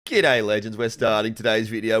G'day legends, we're starting today's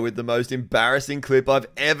video with the most embarrassing clip I've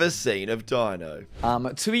ever seen of Dino.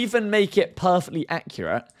 To even make it perfectly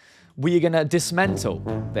accurate, we are going to dismantle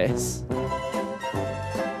this.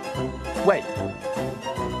 Wait.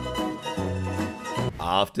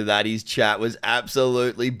 After that, his chat was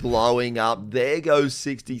absolutely blowing up. There goes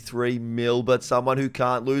 63 mil, but someone who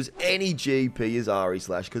can't lose any GP is Ari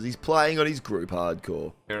Slash because he's playing on his group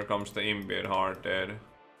hardcore. Here comes the embed hearted.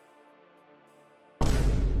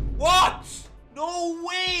 What? No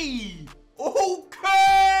way!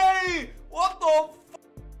 Okay! What the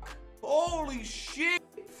fuck? Holy shit!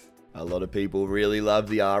 A lot of people really love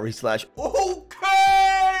the Ari Slash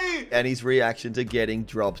Okay! and his reaction to getting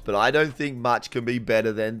drops, but I don't think much can be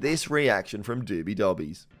better than this reaction from Doobie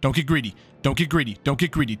Dobbies. Don't get greedy. Don't get greedy. Don't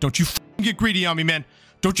get greedy. Don't you f***ing get greedy on me, man.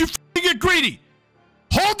 Don't you f***ing get greedy.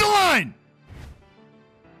 Hold the line.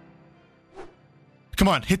 Come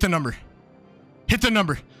on, hit the number. Hit the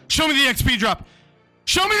number. Show me the XP drop.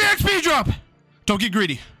 Show me the XP drop. Don't get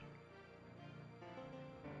greedy.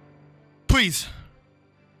 Please.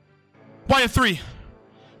 Why a 3?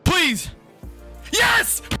 Please.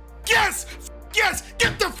 Yes! Yes! Yes!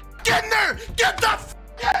 Get the f in there! Get the f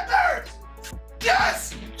in there!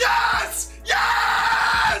 Yes! Yes!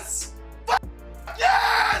 Yes!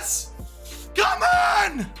 Yes! Come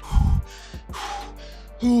on!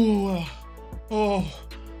 Oh.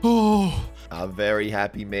 A very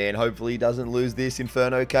happy man. Hopefully he doesn't lose this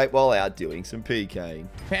Inferno Cape while out doing some PKing.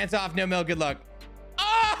 Pants off, no Mel, good luck.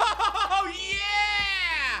 Oh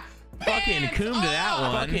yeah! Fucking coom to that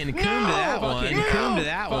one. Fucking coom to that one. Coom to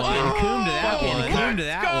that one. Coom to that one. Coom to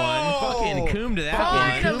that one. Fucking coom to that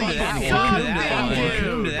one. Coom to that one.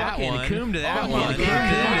 Coom to that one. Coom to that one. Coom to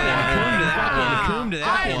that one. Coom to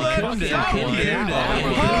that one. Coom to that one. Coom to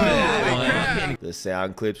that one. The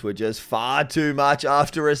sound clips were just far too much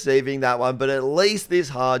after receiving that one, but at least this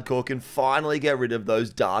hardcore can finally get rid of those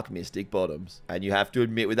dark mystic bottoms. And you have to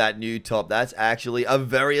admit, with that new top, that's actually a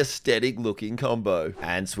very aesthetic looking combo.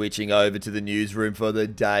 And switching over to the newsroom for the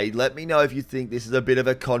day, let me know if you think this is a bit of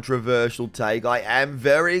a controversial take. I am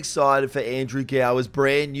very excited for Andrew Gower's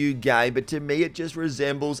brand new game, but to me it just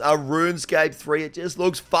resembles a RuneScape 3. It just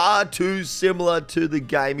looks far too similar to the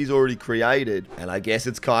game he's already created. And I guess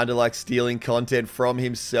it's kind of like stealing content from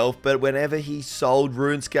himself, but whenever he sold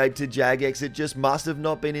RuneScape to Jagex, it just must have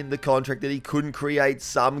not been in the contract that he couldn't create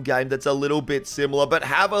some game that's a little bit similar. But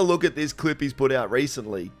have a look at this clip he's put out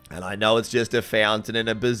recently. And I know it's just a fountain and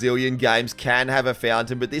a bazillion games can have a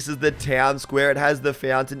fountain, but this is the town square. It has the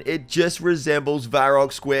fountain. It just resembles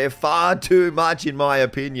Varrock Square far too much in my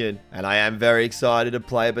opinion. And I am very excited to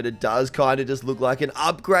play it, but it does kind of just look like an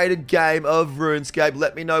upgraded game of RuneScape.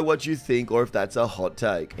 Let me know what you think or if that's a hot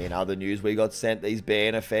take. In other news, we got sent these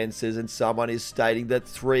ban offenses and someone is stating that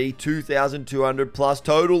 2,200 plus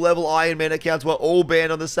total level Iron Man accounts were all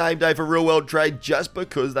banned on the same day for real world trade just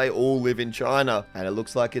because they all live in China. And it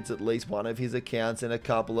looks like it's at least one of his accounts and a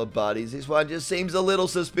couple of buddies. This one just seems a little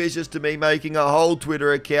suspicious to me, making a whole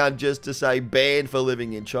Twitter account just to say banned for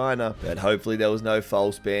living in China. But hopefully there was no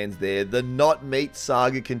false bans there. The not meat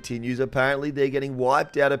saga continues. Apparently they're getting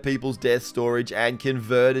wiped out of people's death storage and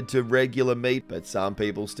converted to regular meat, but some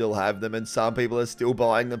people still have them and some people are still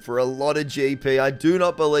buying them for a lot of GP. I do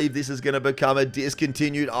not believe this is going to become a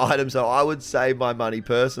discontinued item, so I would save my money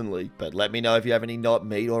personally. But let me know if you have any not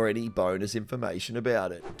meat or any bonus information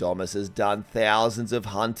about it. Domus has done thousands of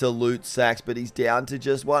hunter loot sacks, but he's down to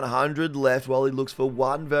just 100 left while he looks for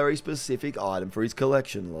one very specific item for his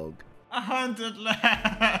collection log. 100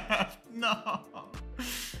 left! No!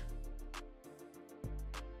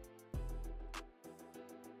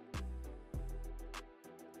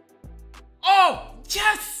 Oh!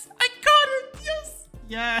 Yes! I got it! Yes!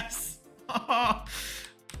 Yes!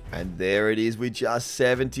 And there it is with just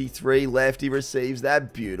 73 left. He receives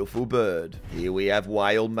that beautiful bird. Here we have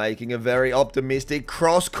Whale making a very optimistic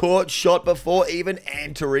cross-court shot before even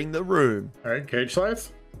entering the room. All right, cage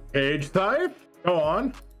scythe. Cage scythe. Go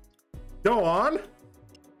on. Go on.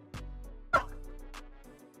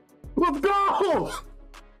 Let's go!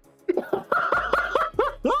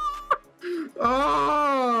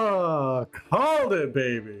 Ah, called it,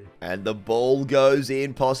 baby. And the ball goes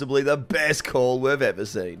in, possibly the best call we've ever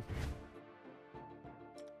seen.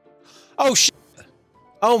 Oh, shit.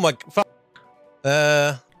 Oh, my...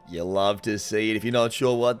 You love to see it. If you're not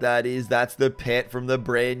sure what that is, that's the pet from the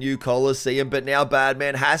brand new Coliseum. But now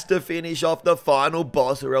Badman has to finish off the final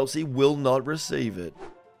boss or else he will not receive it.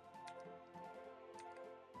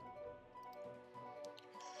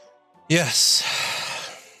 Yes.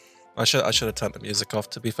 I should have turned the music off,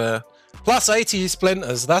 to be fair. Plus 80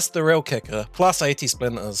 splinters. That's the real kicker. Plus 80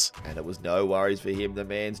 splinters. And it was no worries for him. The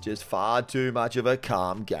man's just far too much of a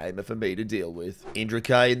calm gamer for me to deal with. Indra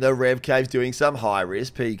K in the Rev Cave's doing some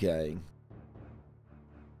high-risk PKing.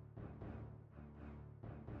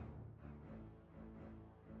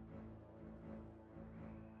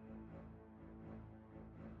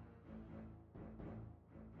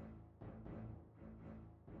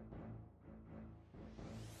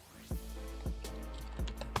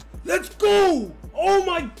 Let's go! Oh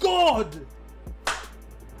my god!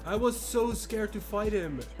 I was so scared to fight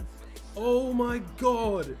him. Oh my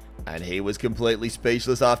god! And he was completely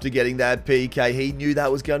speechless after getting that PK. He knew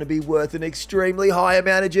that was going to be worth an extremely high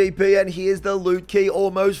amount of GP, and here's the loot key,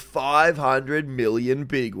 almost 500 million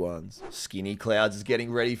big ones. Skinny Clouds is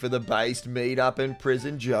getting ready for the based meetup, and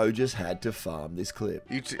Prison Joe just had to farm this clip.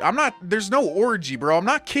 I'm not, there's no orgy, bro. I'm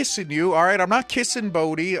not kissing you, alright? I'm not kissing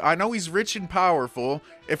Bodhi. I know he's rich and powerful.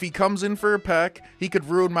 If he comes in for a peck, he could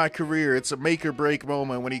ruin my career. It's a make or break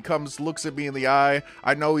moment. When he comes, looks at me in the eye,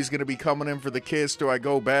 I know he's going to be coming in for the kiss. Do I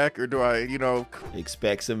go back or do I, you know...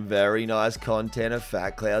 Expect some very nice content of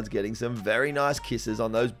Fat Clouds getting some very nice kisses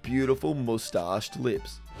on those beautiful mustached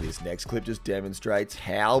lips. This next clip just demonstrates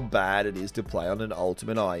how bad it is to play on an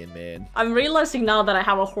Ultimate Iron Man. I'm realizing now that I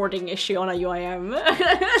have a hoarding issue on a UIM.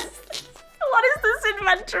 What is this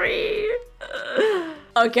inventory?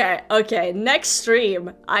 Okay, next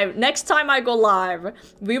stream, next time I go live,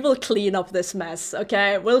 we will clean up this mess,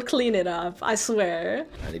 okay? We'll clean it up, I swear.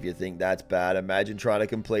 And if you think that's bad, imagine trying to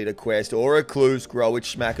complete a quest or a clue scroll,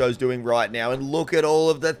 which Smacko's doing right now, and look at all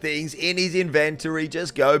of the things in his inventory.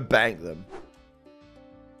 Just go bank them.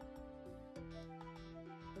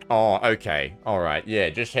 Oh, okay. Alright, yeah,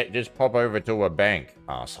 just pop over to a bank,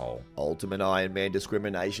 asshole. Ultimate Iron Man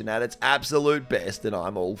discrimination at its absolute best, and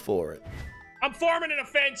I'm all for it. I'm forming an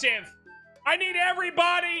offensive. I need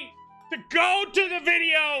everybody to go to the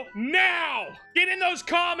video now. Get in those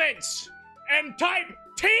comments and type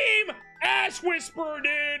Team Ass Whisperer,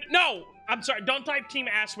 dude. No, I'm sorry. Don't type Team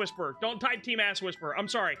Ass Whisperer. Don't type Team Ass Whisperer. I'm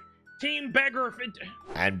sorry. Team Beggar.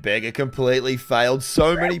 And Beggar completely failed.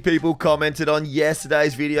 So many people commented on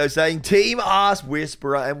yesterday's video saying Team Ass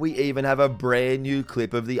Whisperer, and we even have a brand new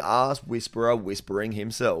clip of the Ass Whisperer whispering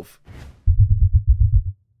himself.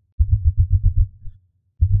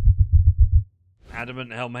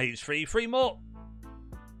 Adamant Helm H3, 3 more.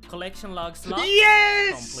 Collection log slot.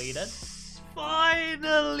 Yes! Completed.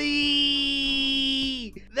 Finally!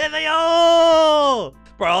 There they are!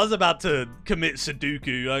 Bro, I was about to commit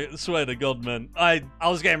Sudoku, I swear to God, man. I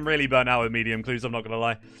was getting really burnt out with medium clues, I'm not gonna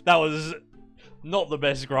lie. That was not the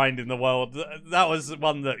best grind in the world. That was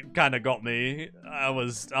one that kind of got me. I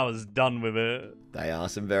was done with it. They are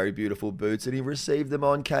some very beautiful boots, and he received them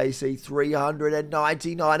on KC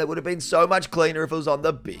 399. It would have been so much cleaner if it was on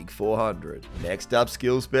the big 400. Next up,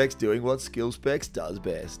 Skill Specs doing what Skill Specs does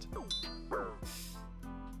best.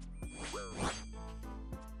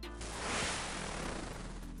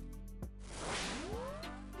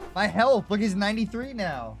 My health, look, he's 93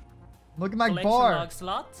 now. Look at my Collection bar. log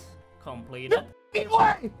slot completed. Wait!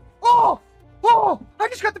 Oh! Oh! I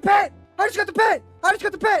just got the pet! I just got the pet! I just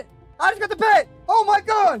got the pet! I just got the pet! Oh my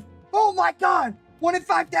god! Oh my god! 1 in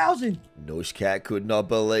 5,000! Nushcat could not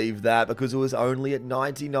believe that because it was only at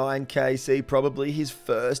 99 KC, probably his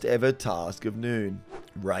first ever task of noon.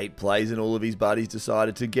 Rate Plays and all of his buddies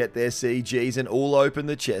decided to get their CGs and all open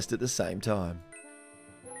the chest at the same time.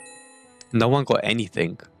 No one got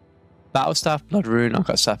anything. Battle Staff, Blood Rune, I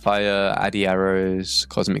got Sapphire, Addy Arrows,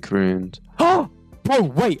 Cosmic Runes. Oh! Bro,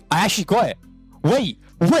 wait, I actually got it. Wait,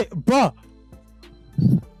 bruh.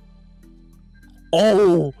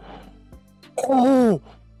 Oh!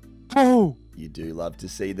 You do love to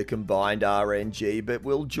see the combined RNG, but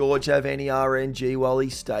will George have any RNG while he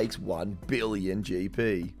stakes 1 billion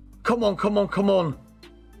GP? Come on, come on, come on.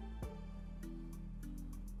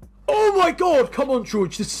 Oh my god, come on,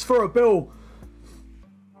 George, this is for a bill.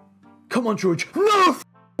 Come on, George. No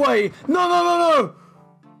way! No! No!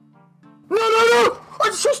 I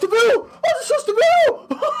just lost the bill!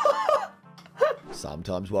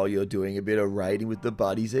 Sometimes while you're doing a bit of raiding with the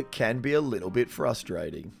buddies, it can be a little bit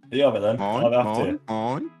frustrating. Yeah, but then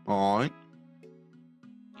Oh,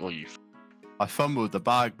 you I fumbled the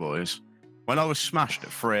bag, boys. When I was smashed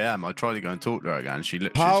at 3 AM, I tried to go and talk to her again. She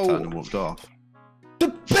literally just turned and walked off. The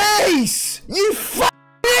base! You f***ing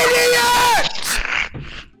idiot!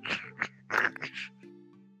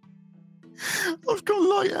 I've got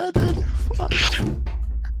lightheaded.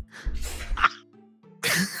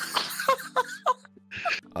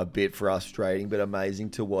 A bit frustrating, but amazing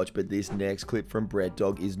to watch. But this next clip from Bread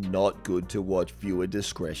Dog is not good to watch. Viewer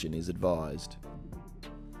discretion is advised.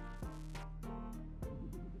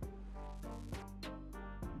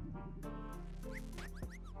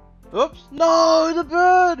 Oops! No, the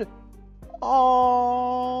bird!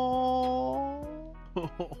 Oh.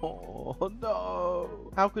 Oh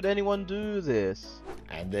no! How could anyone do this?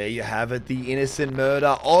 And there you have it, the innocent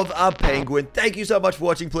murder of a penguin. Thank you so much for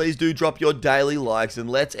watching. Please do drop your daily likes, and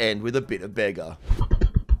let's end with a bit of beggar.